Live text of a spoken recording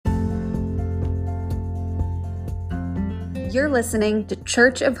You're listening to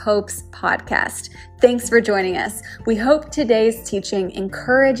Church of Hope's podcast. Thanks for joining us. We hope today's teaching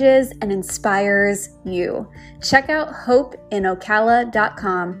encourages and inspires you. Check out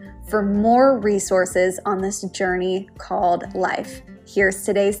hopeinocala.com for more resources on this journey called life. Here's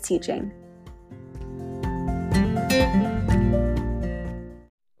today's teaching.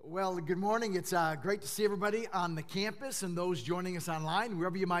 Well, good morning. It's great to see everybody on the campus and those joining us online,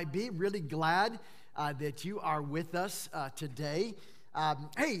 wherever you might be. Really glad that you are with us today.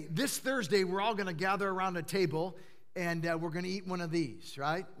 Hey, this Thursday, we're all going to gather around a table and we're going to eat one of these,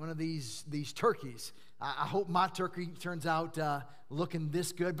 right? One of these turkeys. I hope my turkey turns out looking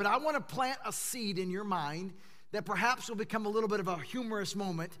this good. But I want to plant a seed in your mind that perhaps will become a little bit of a humorous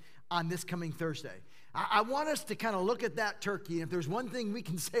moment on this coming Thursday. I want us to kind of look at that turkey. And if there's one thing we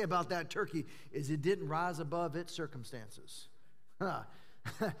can say about that turkey is it didn't rise above its circumstances.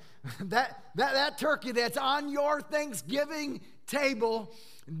 that turkey that's on your Thanksgiving table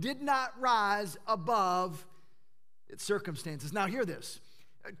did not rise above its circumstances. Now hear this.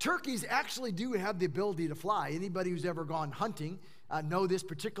 Turkeys actually do have the ability to fly. Anybody who's ever gone hunting know this,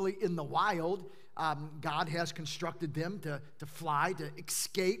 particularly in the wild. God has constructed them to fly, to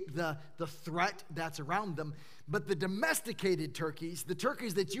escape the threat that's around them. But the domesticated turkeys, the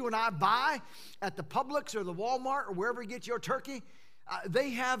turkeys that you and I buy at the Publix or the Walmart or wherever you get your turkey, they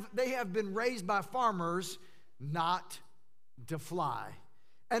have been raised by farmers not to fly.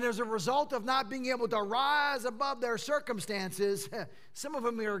 And as a result of not being able to rise above their circumstances, some of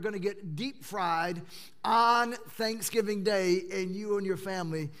them are going to get deep fried on Thanksgiving Day, and you and your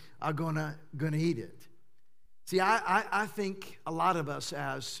family are going to eat it. See, I think a lot of us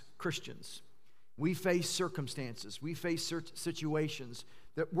as Christians, we face circumstances, we face situations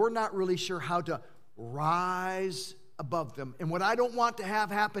that we're not really sure how to rise above them. And what I don't want to have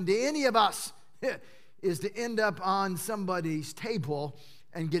happen to any of us is to end up on somebody's table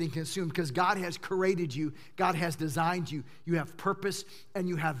and getting consumed, because God has created you, God has designed you, you have purpose and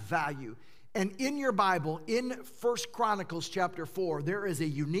you have value. And in your Bible, in 1 Chronicles chapter 4, there is a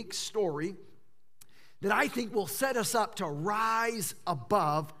unique story that I think will set us up to rise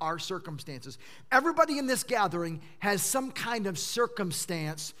above our circumstances. Everybody in this gathering has some kind of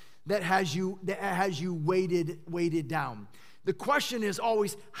circumstance that has you weighted down. The question is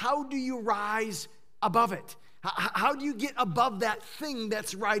always, how do you rise above it? How do you get above that thing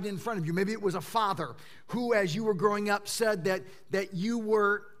that's right in front of you? Maybe it was a father who, as you were growing up, said that you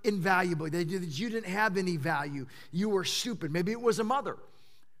were invaluable, that you didn't have any value, you were stupid. Maybe it was a mother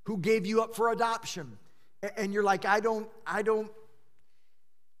who gave you up for adoption, and you're like, I don't know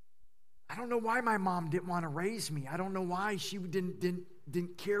why my mom didn't want to raise me. I don't know why she didn't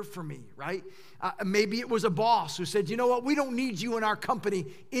care for me, right? Maybe it was a boss who said, you know what, we don't need you in our company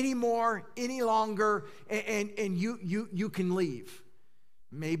anymore, any longer, and you can leave.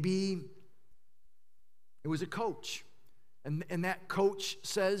 Maybe it was a coach, and that coach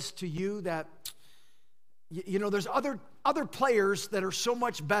says to you that, you know, there's other players that are so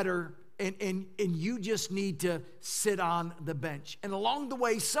much better, and you just need to sit on the bench. And along the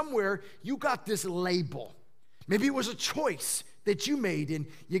way, somewhere, you got this label. Maybe it was a choice that you made, and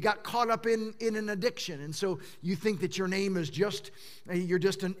you got caught up in an addiction, and so you think that your name is you're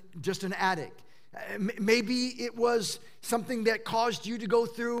just an addict. Maybe it was something that caused you to go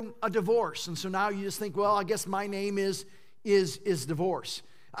through a divorce, and so now you just think, well, I guess my name is divorce.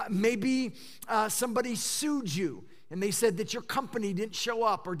 Maybe somebody sued you, and they said that your company didn't show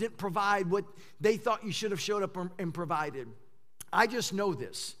up or didn't provide what they thought you should have showed up and provided. I just know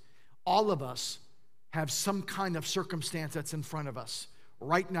this. All of us have some kind of circumstance that's in front of us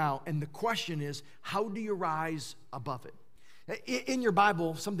right now. And the question is, how do you rise above it? In your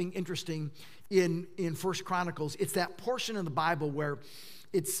Bible, something interesting in 1 Chronicles, it's that portion of the Bible where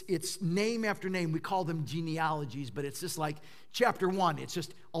it's name after name. We call them genealogies, but it's just like chapter 1, it's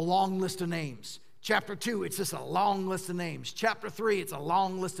just a long list of names. Chapter 2, it's just a long list of names. Chapter 3, it's a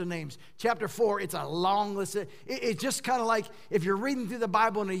long list of names. Chapter 4, it's a long list of, it's just kind of like if you're reading through the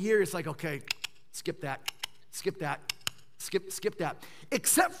Bible in a year, it's like, okay, skip that.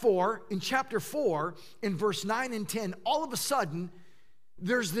 Except for in chapter 4, in verse 9 and 10, all of a sudden,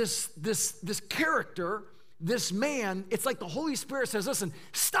 there's this character, this man. It's like the Holy Spirit says, listen,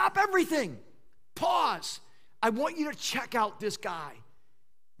 stop everything. Pause. I want you to check out this guy.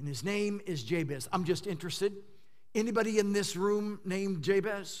 And his name is Jabez. I'm just interested. Anybody in this room named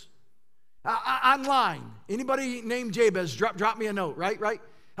Jabez? Online. Anybody named Jabez? Drop me a note, right?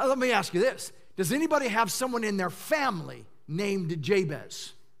 Let me ask you this. Does anybody have someone in their family named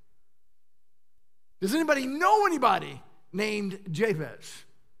Jabez? Does anybody know anybody named Jabez?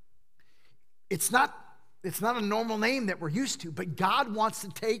 It's not It's not a normal name that we're used to, but God wants to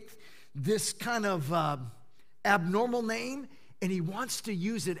take this kind of abnormal name, and he wants to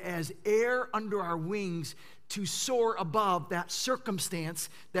use it as air under our wings to soar above that circumstance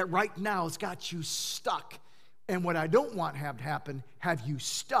that right now has got you stuck. And what I don't want to have happen, have you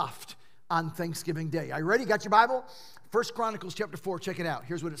stuffed on Thanksgiving Day. Are you ready? Got your Bible? 1 Chronicles chapter 4, check it out.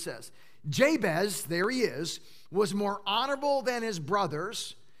 Here's what it says. Jabez, there he is, was more honorable than his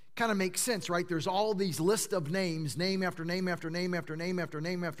brothers. Kind of makes sense, right? There's all these list of names, name after name after name after name after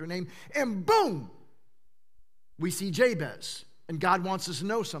name after name, and boom, we see Jabez. And God wants us to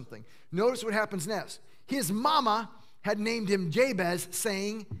know something. Notice what happens next. His mama had named him Jabez,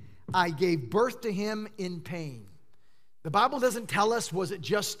 saying, I gave birth to him in pain. The Bible doesn't tell us, was it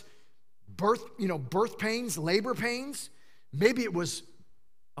just birth pains, labor pains? Maybe it was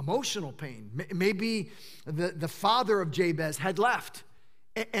emotional pain. Maybe the father of Jabez had left.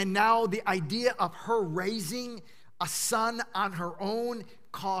 And now the idea of her raising a son on her own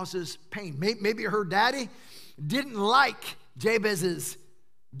causes pain. Maybe her daddy didn't like Jabez's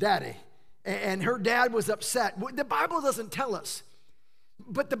daddy. And her dad was upset. The Bible doesn't tell us.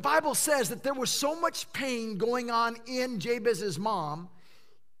 But the Bible says that there was so much pain going on in Jabez's mom.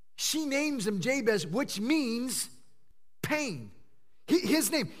 She names him Jabez, which means pain.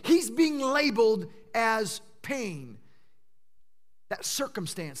 His name, he's being labeled as pain. That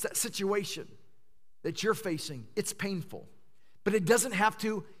circumstance, that situation that you're facing, it's painful. But it doesn't have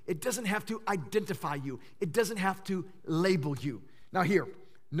to identify you. It doesn't have to label you. Now here,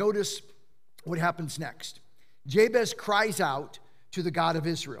 notice what happens next. Jabez cries out to the God of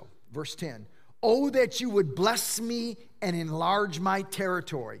Israel. Verse 10. Oh, that you would bless me and enlarge my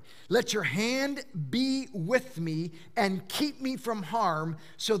territory. Let your hand be with me and keep me from harm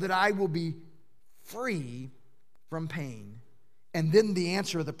so that I will be free from pain. And then the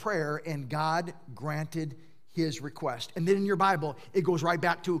answer of the prayer, and God granted his request. And then in your Bible, it goes right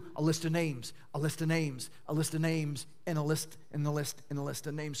back to a list of names, a list of names, a list of names, and a list, and a list, and a list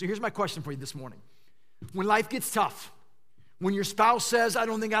of names. So here's my question for you this morning. When life gets tough, when your spouse says, I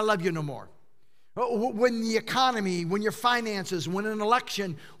don't think I love you no more, when the economy, when your finances, when an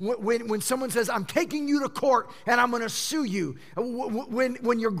election, when someone says, I'm taking you to court and I'm going to sue you,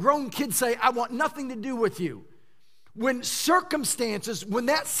 when your grown kids say, I want nothing to do with you, when circumstances, when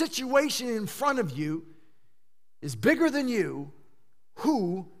that situation in front of you is bigger than you,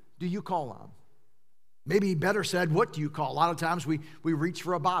 who do you call on? Maybe better said, what do you call? A lot of times we reach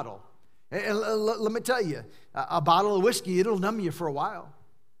for a bottle. And let me tell you, a bottle of whiskey, it'll numb you for a while,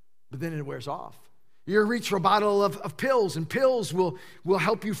 but then it wears off. You reach for a bottle of pills, and pills will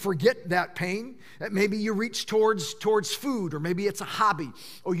help you forget that pain. Maybe you reach towards food, or maybe it's a hobby,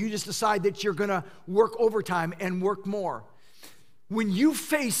 or you just decide that you're going to work overtime and work more. When you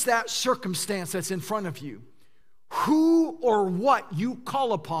face that circumstance that's in front of you, who or what you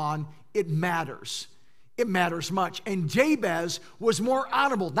call upon, it matters. It matters much. And Jabez was more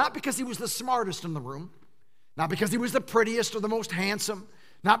honorable, not because he was the smartest in the room, not because he was the prettiest or the most handsome,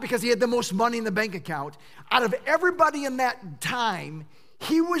 not because he had the most money in the bank account. Out of everybody in that time,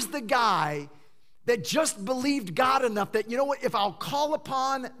 he was the guy that just believed God enough that, you know what, if I'll call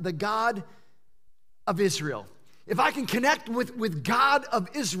upon the God of Israel, if I can connect with God of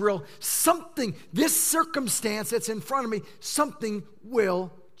Israel, this circumstance that's in front of me, something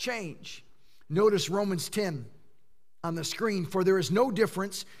will change. Notice Romans 10 on the screen. For there is no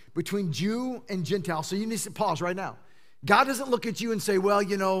difference between Jew and Gentile. So you need to pause right now. God doesn't look at you and say, well,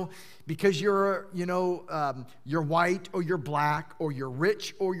 because you're white or you're black or you're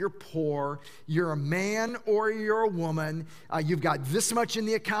rich or you're poor, you're a man or you're a woman, you've got this much in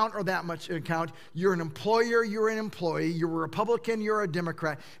the account or that much in the account, you're an employer, you're an employee, you're a Republican, you're a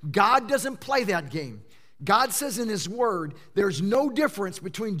Democrat. God doesn't play that game. God says in his word, there's no difference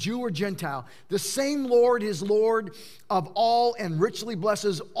between Jew or Gentile. The same Lord is Lord of all and richly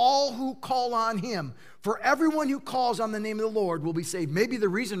blesses all who call on him. For everyone who calls on the name of the Lord will be saved. Maybe the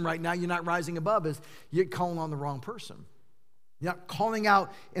reason right now you're not rising above is you're calling on the wrong person. You're not calling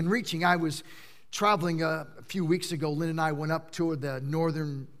out and reaching. I was traveling a few weeks ago. Lynn and I went up to the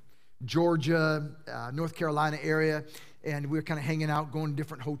northern Georgia, North Carolina area, and we were kind of hanging out, going to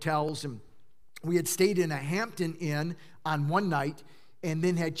different hotels, and we had stayed in a Hampton Inn on one night and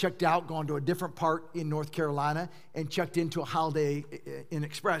then had checked out, gone to a different part in North Carolina and checked into a Holiday Inn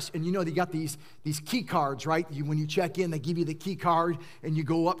Express. And you know, they got these key cards, right? When you check in, they give you the key card and you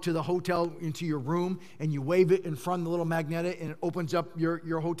go up to the hotel into your room and you wave it in front of the little magnet and it opens up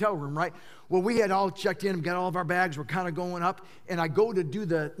your hotel room, right? Well, we had all checked in and got all of our bags. We're kind of going up and I go to do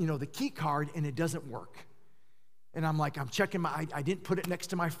the key card and it doesn't work. And I'm like, I'm checking I didn't put it next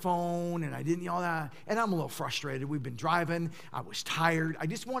to my phone, and I didn't, all that. And I'm a little frustrated. We've been driving. I was tired. I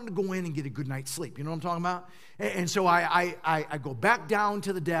just wanted to go in and get a good night's sleep. You know what I'm talking about? And so I go back down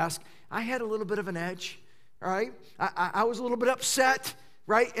to the desk. I had a little bit of an edge, all right? I was a little bit upset,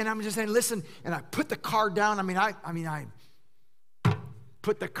 right? And I'm just saying, listen, and I put the card down. I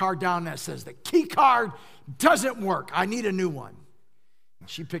put the card down that says the key card doesn't work. I need a new one. And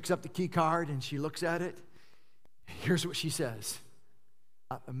she picks up the key card and she looks at it. Here's what she says.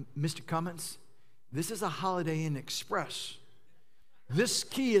 Mr. Cummins, this is a Holiday Inn Express. This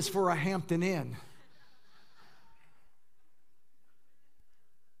key is for a Hampton Inn.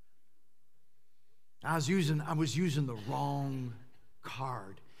 I was using the wrong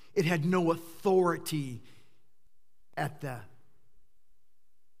card. It had no authority at the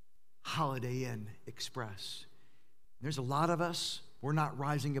Holiday Inn Express. There's a lot of us, we're not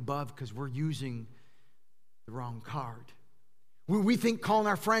rising above because we're using the wrong card. We think calling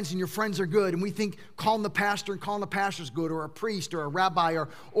our friends and your friends are good, and we think calling the pastor and calling the pastor is good, or a priest or a rabbi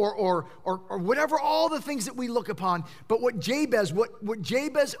or whatever, all the things that we look upon. But what Jabez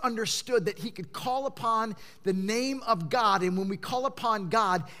understood, that he could call upon the name of God, and when we call upon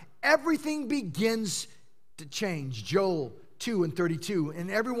God, everything begins to change. Joel 2:32,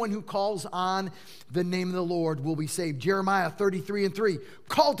 and everyone who calls on the name of the Lord will be saved. Jeremiah 33:3,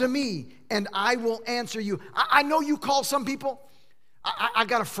 call to me and I will answer you. I know you call some people. I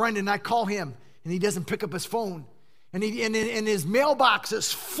got a friend and I call him and he doesn't pick up his phone. And his mailbox is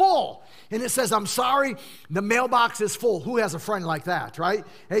full. And it says, I'm sorry, the mailbox is full. Who has a friend like that, right?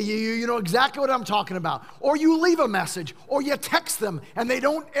 Hey, you know exactly what I'm talking about. Or you leave a message, or you text them, and they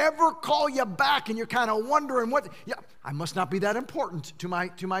don't ever call you back, and you're kind of wondering I must not be that important to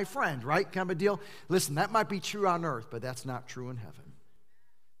my friend, right? Kind of a deal. Listen, that might be true on earth, but that's not true in heaven.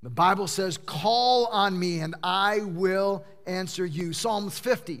 The Bible says, call on me, and I will answer you. Psalms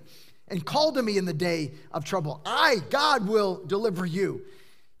 50. And call to me in the day of trouble. God, will deliver you.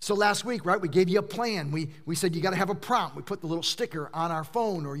 So last week, right, we gave you a plan. We said you got to have a prompt. We put the little sticker on our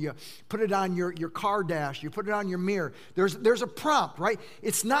phone, or you put it on your car dash. You put it on your mirror. There's a prompt, right?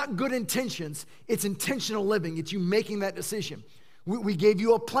 It's not good intentions. It's intentional living. It's you making that decision. We gave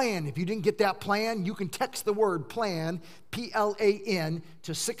you a plan. If you didn't get that plan, you can text the word PLAN, P-L-A-N,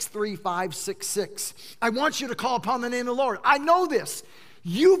 to 63566. I want you to call upon the name of the Lord. I know this.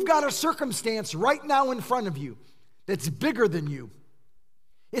 You've got a circumstance right now in front of you that's bigger than you.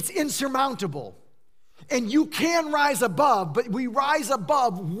 It's insurmountable. And you can rise above, but we rise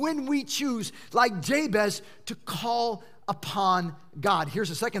above when we choose, like Jabez, to call upon God. Here's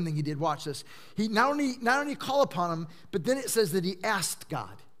the second thing he did. Watch this. He not only called upon him, but then it says that he asked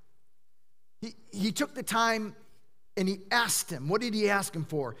God. He took the time and he asked him. What did he ask him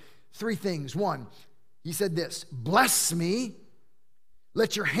for? 3 things. 1, he said this, bless me.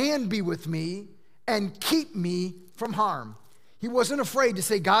 Let your hand be with me and keep me from harm. He wasn't afraid to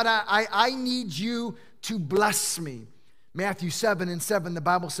say, God, I need you to bless me. Matthew 7:7, the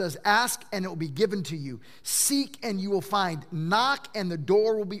Bible says, ask and it will be given to you. Seek and you will find. Knock and the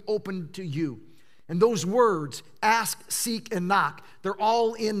door will be opened to you. And those words, ask, seek, and knock, they're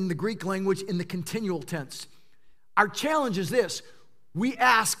all in the Greek language in the continual tense. Our challenge is this. We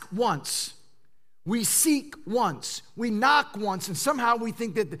ask once. We seek once, we knock once, and somehow we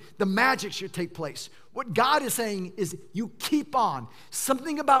think that the magic should take place. What God is saying is you keep on.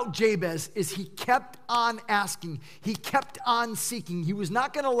 Something about Jabez is he kept on asking. He kept on seeking. He was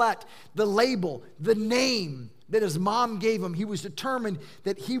not going to let the label, the name that his mom gave him, he was determined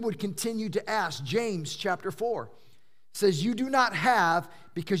that he would continue to ask. James chapter 4 says, you do not have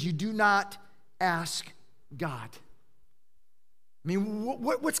because you do not ask God. I mean,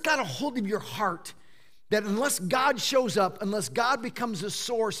 what's got a hold of your heart that unless God shows up, unless God becomes a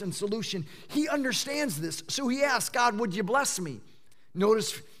source and solution, he understands this. So he asks, God, would you bless me?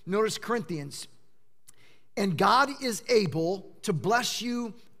 Notice Corinthians. And God is able to bless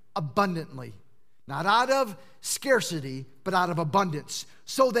you abundantly, not out of scarcity, but out of abundance,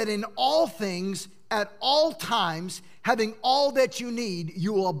 so that in all things, at all times, having all that you need,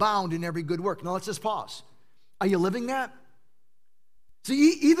 you will abound in every good work. Now let's just pause. Are you living that?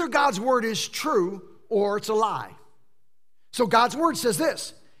 See, either God's word is true or it's a lie. So God's word says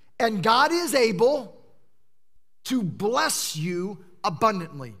this, and God is able to bless you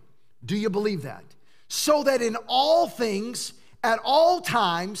abundantly. Do you believe that? So that in all things, at all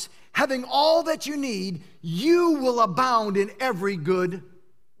times, having all that you need, you will abound in every good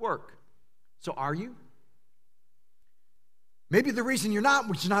work. So are you? Maybe the reason you're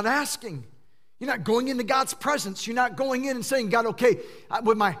not asking. You're not going into God's presence. You're not going in and saying, God, okay,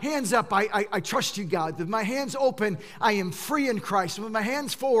 with my hands up, I trust you, God. With my hands open, I am free in Christ. With my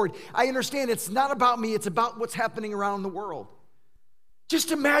hands forward, I understand it's not about me, it's about what's happening around the world.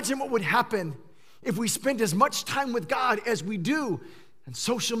 Just imagine what would happen if we spent as much time with God as we do on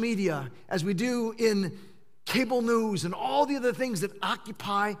social media, as we do in cable news and all the other things that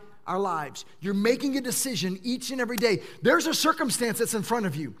occupy our lives. You're making a decision each and every day. There's a circumstance that's in front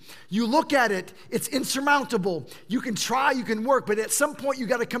of you. You look at it, it's insurmountable. You can try, you can work, but at some point you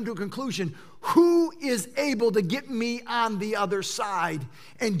got to come to a conclusion. Who is able to get me on the other side?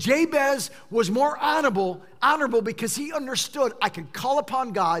 And Jabez was more honorable because he understood I can call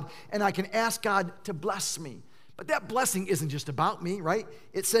upon God and I can ask God to bless me. But that blessing isn't just about me, right?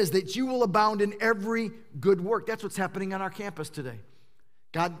 It says that you will abound in every good work. That's what's happening on our campus today.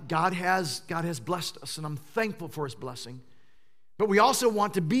 God has blessed us, and I'm thankful for his blessing. But we also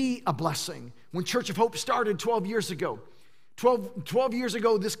want to be a blessing. When Church of Hope started 12 years ago, 12 years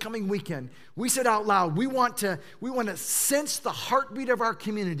ago this coming weekend, we said out loud, we want to sense the heartbeat of our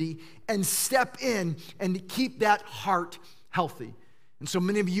community and step in and keep that heart healthy. And so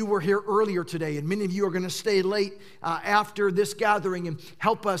many of you were here earlier today, and many of you are going to stay late after this gathering and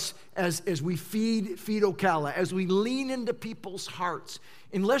help us as we feed Ocala, as we lean into people's hearts.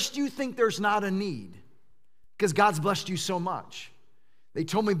 Unless you think there's not a need, because God's blessed you so much. They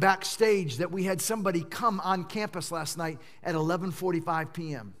told me backstage that we had somebody come on campus last night at 11:45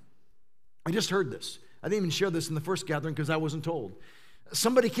 p.m. I just heard this. I didn't even share this in the first gathering because I wasn't told.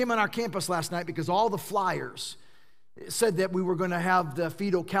 Somebody came on our campus last night because all the flyers said that we were going to have the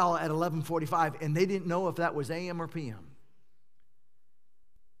Feed Ocala at 11:45, and they didn't know if that was a.m. or p.m.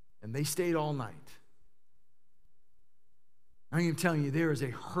 And they stayed all night. I'm telling you, there is a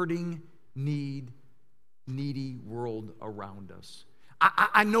hurting, needy world around us.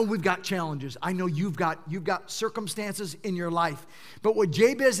 I know we've got challenges. I know you've got circumstances in your life. But what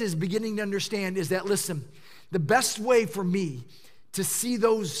Jabez is beginning to understand is that, listen, the best way for me to see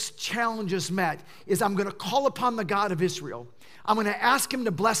those challenges met is I'm going to call upon the God of Israel. I'm going to ask him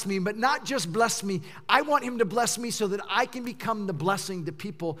to bless me, but not just bless me. I want him to bless me so that I can become the blessing to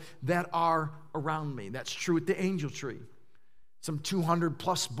people that are around me. That's true at the Angel Tree. Some 200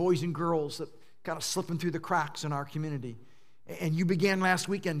 plus boys and girls that kind of slipping through the cracks in our community. And you began last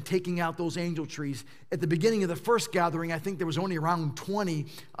weekend taking out those angel trees. At the beginning of the first gathering, I think there was only around 20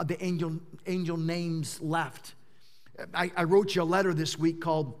 of the angel names left. I wrote you a letter this week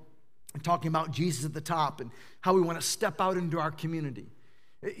talking about Jesus at the top and how we want to step out into our community.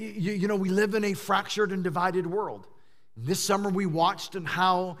 You know, we live in a fractured and divided world. This summer we watched and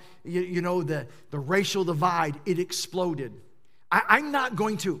how, the racial divide, it exploded. I'm not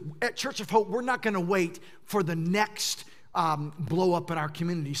going to, at Church of Hope, we're not going to wait for the next blow up in our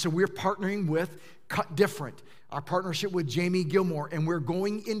community. So we're partnering with Cut Different, our partnership with Jamie Gilmore, and we're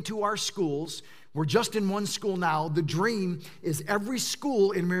going into our schools. We're just in one school now. The dream is every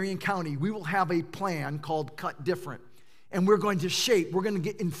school in Marion County, we will have a plan called Cut Different. And we're going to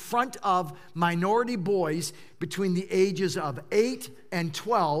get in front of minority boys between the ages of 8 and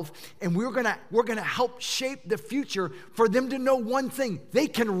 12, and we're going to help shape the future for them to know one thing: they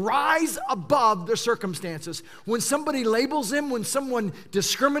can rise above their circumstances. When somebody labels them, when someone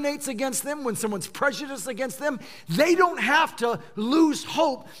discriminates against them, when someone's prejudiced against them, they don't have to lose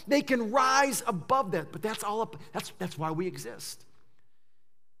hope. They can rise above that. But that's why we exist.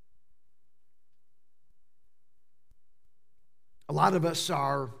 A lot of us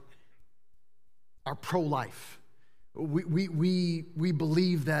are pro-life. We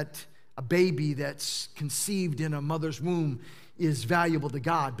believe that a baby that's conceived in a mother's womb is valuable to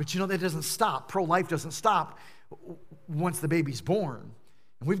God. But that doesn't stop. Pro-life doesn't stop once the baby's born.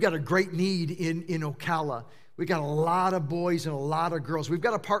 And we've got a great need in Ocala. We've got a lot of boys and a lot of girls. We've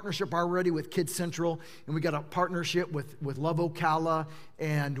got a partnership already with Kids Central, and we've got a partnership with Love Ocala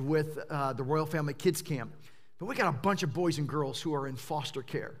and with the Royal Family Kids Camp. But we got a bunch of boys and girls who are in foster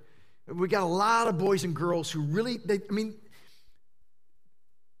care. We got a lot of boys and girls who really,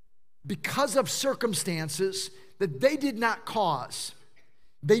 because of circumstances that they did not cause,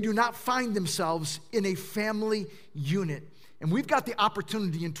 they do not find themselves in a family unit. And we've got the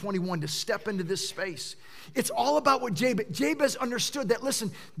opportunity in 21 to step into this space. It's all about what Jabez understood, that,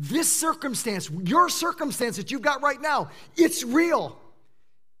 listen, this circumstance, your circumstance that you've got right now, it's real.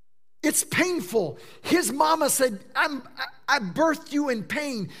 It's painful. His mama said, I birthed you in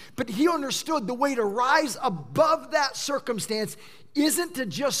pain. But he understood the way to rise above that circumstance isn't to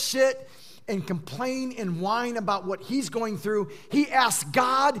just sit and complain and whine about what he's going through. He asked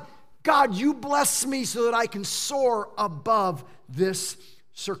God, you bless me so that I can soar above this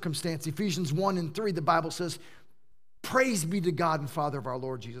circumstance. Ephesians 1:3, the Bible says, praise be to God and Father of our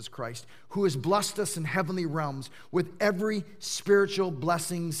Lord Jesus Christ, who has blessed us in heavenly realms with every spiritual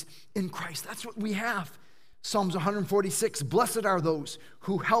blessings in Christ. That's what we have. Psalms 146, blessed are those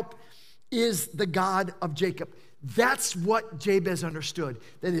who help is the God of Jacob. That's what Jabez understood,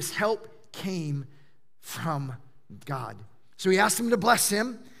 that his help came from God. So he asked him to bless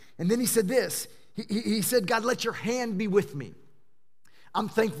him, and then he said this. He said, God, let your hand be with me. I'm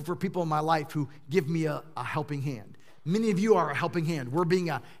thankful for people in my life who give me a helping hand. Many of you are a helping hand. We're being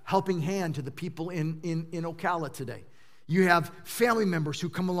a helping hand to the people in Ocala today. You have family members who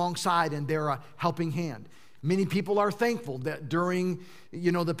come alongside and they're a helping hand. Many people are thankful that during,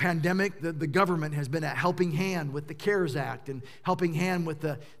 the pandemic, the government has been a helping hand with the CARES Act and helping hand with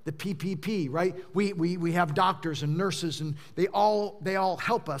the PPP, right? We have doctors and nurses, and they all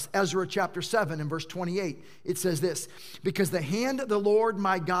help us. Ezra chapter 7 and verse 28, it says this, because the hand of the Lord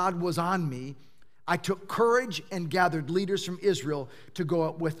my God was on me, I took courage and gathered leaders from Israel to go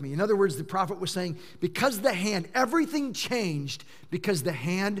up with me. In other words, the prophet was saying, because everything changed because the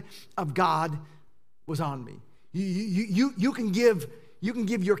hand of God was on me. You can give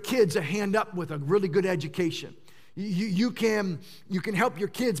your kids a hand up with a really good education. You can help your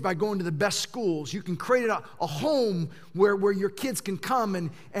kids by going to the best schools. You can create a home where your kids can come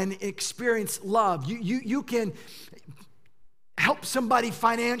and experience love. You can help somebody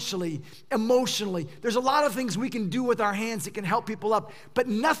financially, emotionally. There's a lot of things we can do with our hands that can help people up, but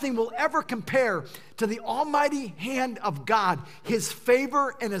nothing will ever compare to the almighty hand of God, his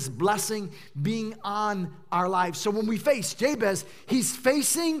favor and his blessing being on our lives. So when we face Jabez, he's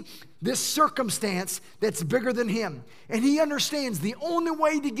facing this circumstance that's bigger than him, and he understands the only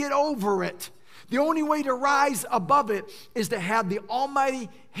way to get over it, the only way to rise above it, is to have the almighty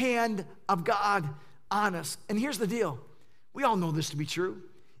hand of God on us. And here's the deal. We all know this to be true.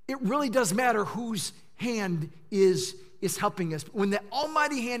 It really does matter whose hand is helping us. When the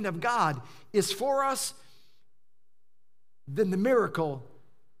almighty hand of God is for us, then the miracle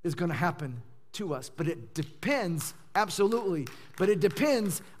is going to happen to us. But it depends, absolutely, but it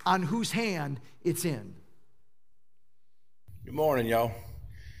depends on whose hand it's in. Good morning, y'all.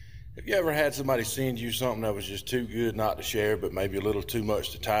 Have you ever had somebody send you something that was just too good not to share, but maybe a little too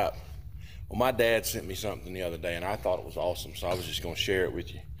much to type? Well, my dad sent me something the other day, and I thought it was awesome, so I was just going to share it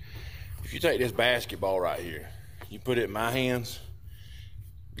with you. If you take this basketball right here, you put it in my hands,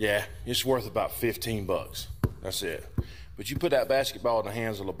 yeah, it's worth about $15. That's it. But you put that basketball in the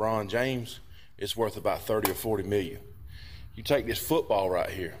hands of LeBron James, it's worth about 30 or 40 million. You take this football right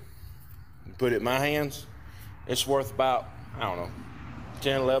here, you put it in my hands, it's worth about, I don't know,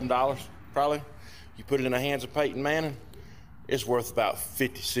 $10, $11 probably. You put it in the hands of Peyton Manning, it's worth about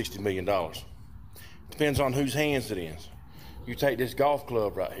 $50, $60 million. Depends on whose hands it is. You take this golf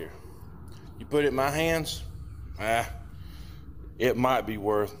club right here. You put it in my hands, it might be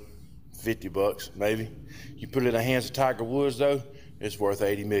worth $50, maybe. You put it in the hands of Tiger Woods, though, it's worth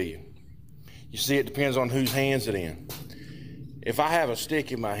 $80 million. You see, it depends on whose hands it in. If I have a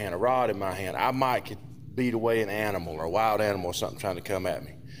stick in my hand, a rod in my hand, I might beat away an animal or a wild animal or something trying to come at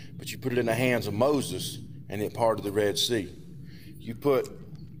me. But you put it in the hands of Moses, and it parted the Red Sea. You put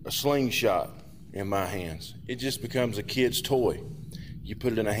a slingshot in my hands, it just becomes a kid's toy. You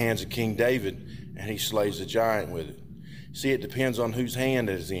put it in the hands of King David, and he slays a giant with it. See, it depends on whose hand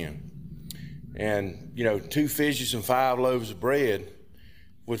it is in. And, 2 fishes and 5 loaves of bread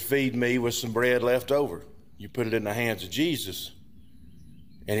would feed me with some bread left over. You put it in the hands of Jesus,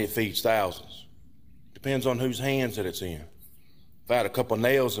 and it feeds thousands. Depends on whose hands that it's in. If I had a couple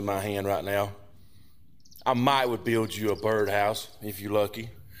nails in my hand right now, I would build you a birdhouse, if you're lucky.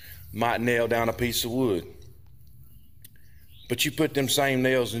 Might nail down a piece of wood. But you put them same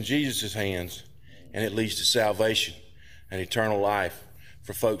nails in Jesus' hands, and it leads to salvation and eternal life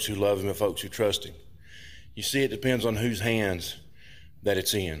for folks who love him and folks who trust him. You see, it depends on whose hands that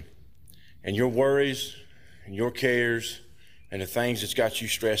it's in. And your worries and your cares and the things that's got you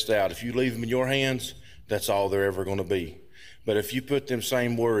stressed out, if you leave them in your hands, that's all they're ever going to be. But if you put them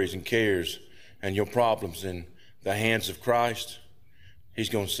same worries and cares and your problems in the hands of Christ, he's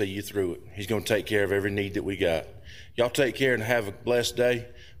going to see you through it. He's going to take care of every need that we got. Y'all take care and have a blessed day,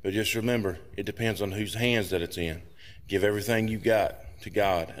 but just remember, it depends on whose hands that it's in. Give everything you got to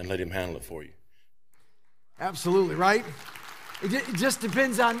God and let him handle it for you. Absolutely, right? It just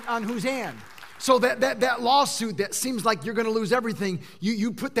depends on whose hand. So that lawsuit that seems like you're going to lose everything,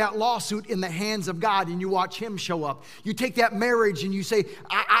 you put that lawsuit in the hands of God and you watch him show up. You take that marriage and you say,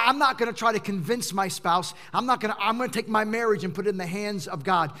 I'm not going to try to convince my spouse. I'm going to take my marriage and put it in the hands of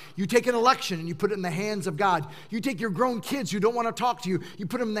God. You take an election and you put it in the hands of God. You take your grown kids who don't want to talk to you, you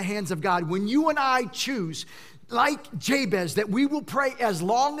put them in the hands of God. When you and I choose, like Jabez, that we will pray as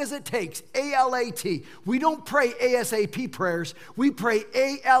long as it takes, A-L-A-T. We don't pray ASAP prayers. We pray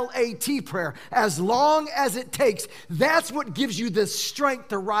A-L-A-T prayer. As long as it takes. That's what gives you the strength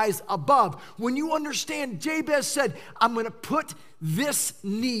to rise above. When you understand, Jabez said, I'm going to put this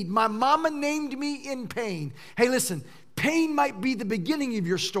need. My mama named me in pain. Hey, listen. Pain might be the beginning of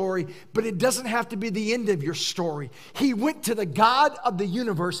your story, but it doesn't have to be the end of your story. He went to the God of the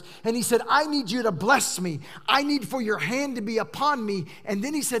universe and he said, I need you to bless me. I need for your hand to be upon me. And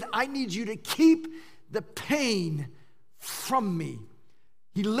then he said, I need you to keep the pain from me.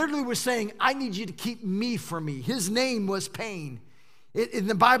 He literally was saying, I need you to keep me from me. His name was pain. In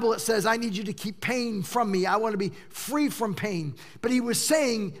the Bible, it says, I need you to keep pain from me. I want to be free from pain. But he was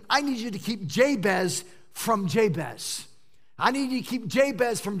saying, I need you to keep Jabez from Jabez. I need you to keep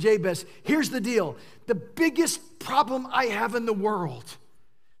Jabez from Jabez. Here's the deal. The biggest problem I have in the world,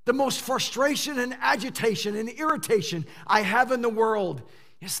 the most frustration and agitation and irritation I have in the world,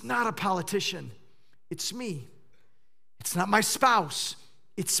 is not a politician. It's me. It's not my spouse.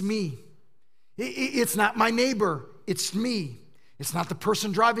 It's me. It's not my neighbor. It's me. It's not the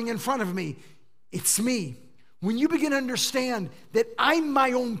person driving in front of me. It's me. When you begin to understand that I'm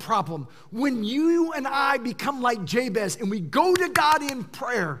my own problem, when you and I become like Jabez and we go to God in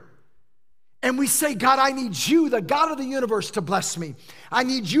prayer and we say, God, I need you, the God of the universe, to bless me. I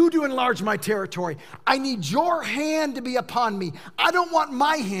need you to enlarge my territory. I need your hand to be upon me. I don't want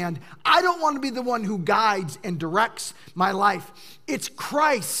my hand. I don't want to be the one who guides and directs my life. It's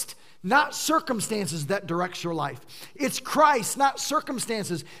Christ, not circumstances, that directs your life. It's Christ, not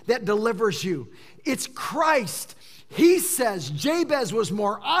circumstances, that delivers you. It's Christ. He says Jabez was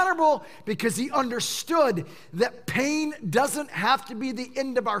more honorable because he understood that pain doesn't have to be the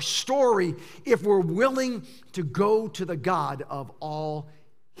end of our story if we're willing to go to the God of all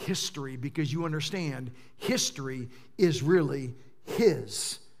history, because you understand history is really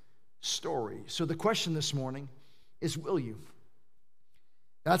his story. So the question this morning is, will you?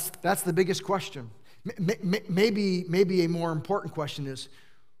 That's the biggest question. Maybe a more important question is,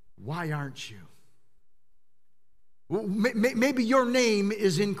 why aren't you? Maybe your name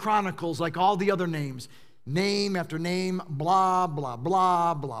is in Chronicles like all the other names. Name after name, blah, blah,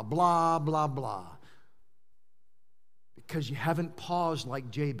 blah, blah, blah, blah, blah. Because you haven't paused like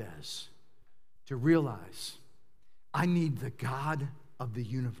Jabez to realize, I need the God of the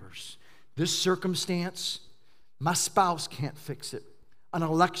universe. This circumstance, my spouse can't fix it. An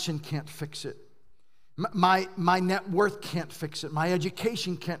election can't fix it. My net worth can't fix it. My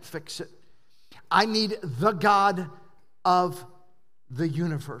education can't fix it. I need the God of the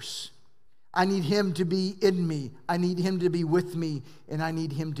universe. I need him to be in me. I need him to be with me. And I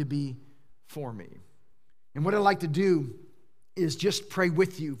need him to be for me. And what I'd like to do is just pray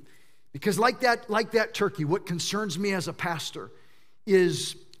with you. Because like that turkey, what concerns me as a pastor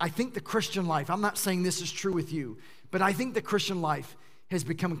is, I think the Christian life, I'm not saying this is true with you, but I think the Christian life has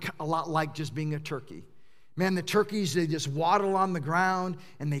become a lot like just being a turkey. Man, the turkeys, they just waddle on the ground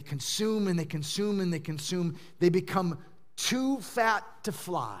and they consume and they consume and they consume. They become too fat to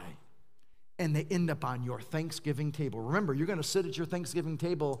fly and they end up on your Thanksgiving table. Remember, you're going to sit at your Thanksgiving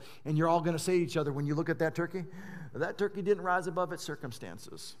table and you're all going to say to each other when you look at that turkey didn't rise above its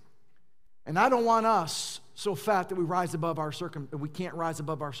circumstances. And I don't want us so fat that we can't rise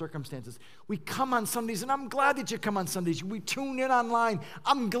above our circumstances. We come on Sundays, and I'm glad that you come on Sundays. We tune in online.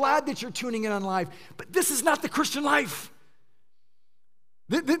 I'm glad that you're tuning in on live. But this is not the Christian life.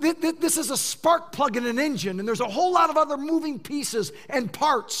 This is a spark plug in an engine, and there's a whole lot of other moving pieces and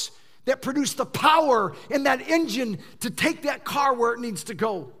parts that produce the power in that engine to take that car where it needs to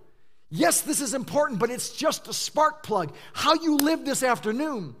go. Yes, this is important, but it's just a spark plug. How you live this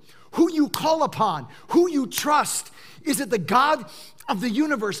afternoon, who you call upon, who you trust. Is it the God of the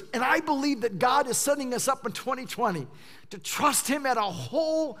universe? And I believe that God is setting us up in 2020 to trust him at a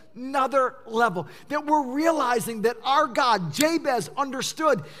whole nother level. That we're realizing that our God, Jabez,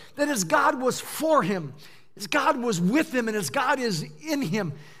 understood that his God was for him, his God was with him, and his God is in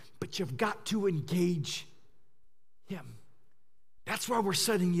him. But you've got to engage him. That's why we're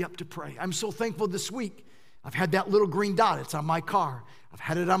setting you up to pray. I'm so thankful this week. I've had that little green dot. It's on my car. I've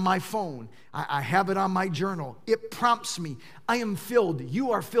had it on my phone. I have it on my journal. It prompts me. I am filled.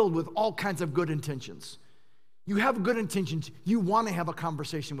 You are filled with all kinds of good intentions. You have good intentions. You want to have a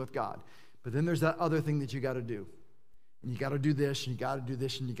conversation with God. But then there's that other thing that you got to do. And you got to do this, and you got to do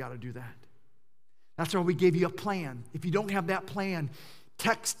this, and you got to do that. That's why we gave you a plan. If you don't have that plan,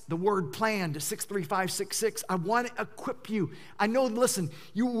 text the word plan to 63566. I want to equip you. I know, listen,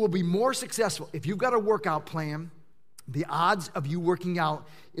 you will be more successful. If you've got a workout plan, the odds of you working out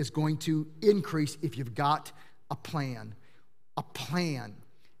is going to increase if you've got a plan. A plan.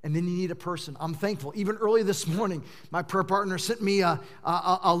 And then you need a person. I'm thankful. Even early this morning, my prayer partner sent me a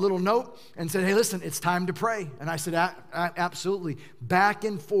little note and said, hey, listen, it's time to pray. And I said, absolutely. Back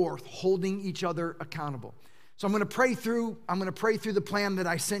and forth, holding each other accountable. So I'm going to pray through the plan that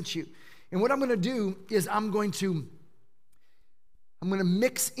I sent you. And what I'm going to do is I'm going to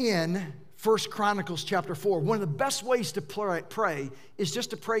mix in 1 Chronicles chapter 4. One of the best ways to pray is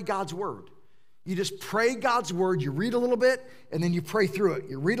just to pray God's word. You just pray God's word, you read a little bit, and then you pray through it.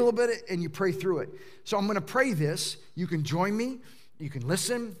 You read a little bit, and you pray through it. So I'm going to pray this. You can join me. You can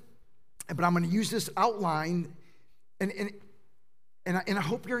listen. But I'm going to use this outline, and I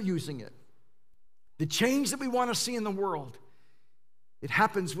hope you're using it. The change that we want to see in the world, it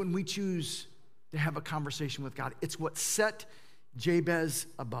happens when we choose to have a conversation with God. It's what set Jabez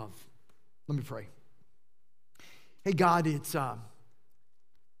above. Let me pray. Hey, God, it's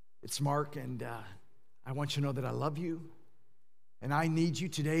Mark, and I want you to know that I love you, and I need you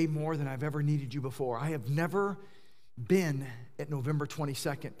today more than I've ever needed you before. I have never been at November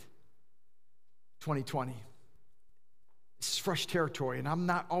 22nd, 2020. This is fresh territory, and I'm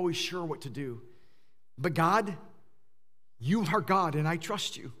not always sure what to do. But God, you are God, and I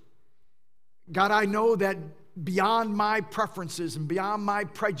trust you. God, I know that beyond my preferences and beyond my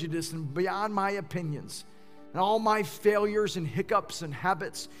prejudice and beyond my opinions, and all my failures and hiccups and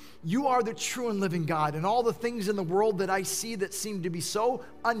habits, you are the true and living God. And all the things in the world that I see that seem to be so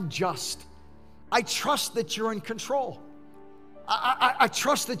unjust, I trust that you're in control. I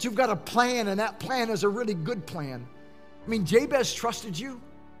trust that you've got a plan, and that plan is a really good plan. I mean, Jabez trusted you.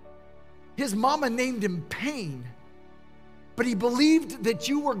 His mama named him Pain, but he believed that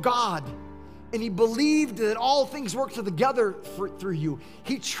you were God, and he believed that all things work together through you.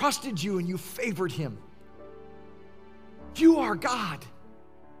 He trusted you, and you favored him. You are God.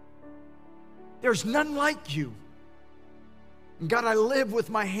 There's none like you. And God, I live with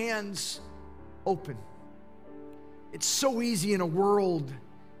my hands open. It's so easy in a world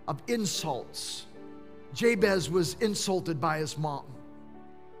of insults. Jabez was insulted by his mom.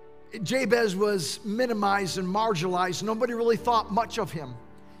 Jabez was minimized and marginalized. Nobody really thought much of him.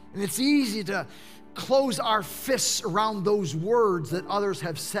 And it's easy to close our fists around those words that others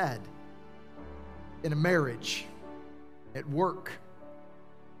have said in a marriage, at work.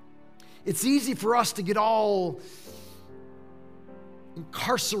 It's easy for us to get all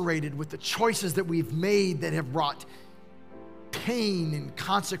incarcerated with the choices that we've made that have brought pain and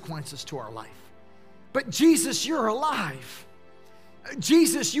consequences to our life. But Jesus, you're alive.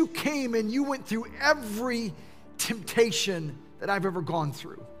 Jesus, you came and you went through every temptation that I've ever gone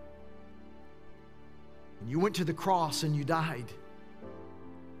through. And you went to the cross and you died.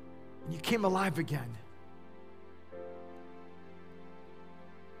 And you came alive again.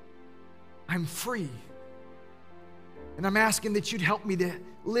 I'm free. And I'm asking that you'd help me to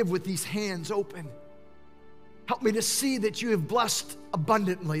live with these hands open. Help me to see that you have blessed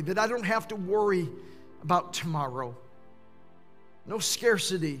abundantly, that I don't have to worry about tomorrow. No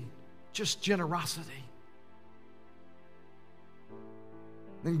scarcity, just generosity.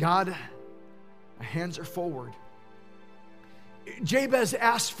 Then God, my hands are forward. Jabez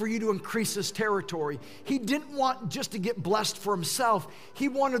asked for you to increase his territory. He didn't want just to get blessed for himself. He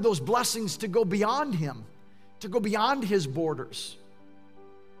wanted those blessings to go beyond him, to go beyond his borders.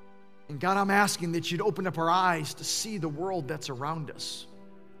 And God, I'm asking that you'd open up our eyes to see the world that's around us.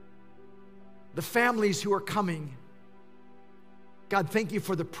 The families who are coming. God, thank you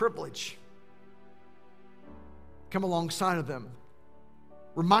for the privilege. Come alongside of them.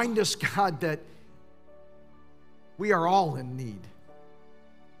 Remind us, God, that we are all in need.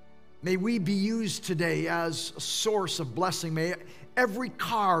 May we be used today as a source of blessing. May every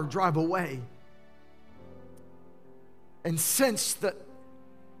car drive away and sense that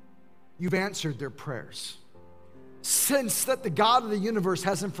you've answered their prayers. Sense that the God of the universe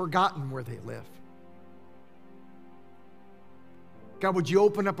hasn't forgotten where they live. God, would you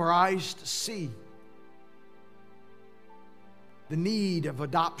open up our eyes to see the need of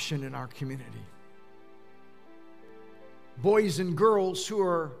adoption in our community? Boys and girls who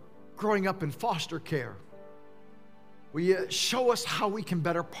are growing up in foster care, will you show us how we can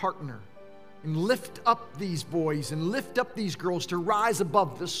better partner and lift up these boys and lift up these girls to rise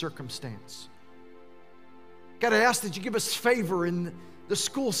above this circumstance? God, I ask that you give us favor in the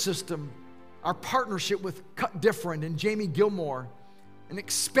school system our partnership with Cut Different and Jamie Gilmore, and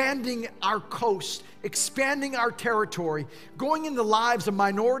expanding our coast, expanding our territory, going into the lives of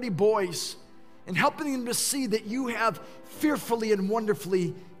minority boys and helping them to see that you have fearfully and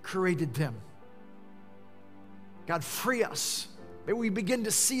wonderfully created them. God, free us. May we begin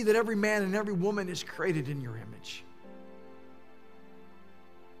to see that every man and every woman is created in your image.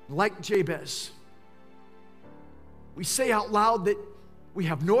 Like Jabez, we say out loud that we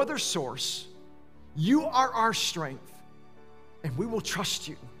have no other source. You are our strength, and we will trust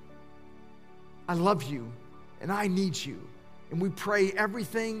you. I love you, and I need you. And we pray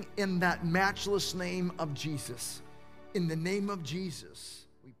everything in that matchless name of Jesus. In the name of Jesus.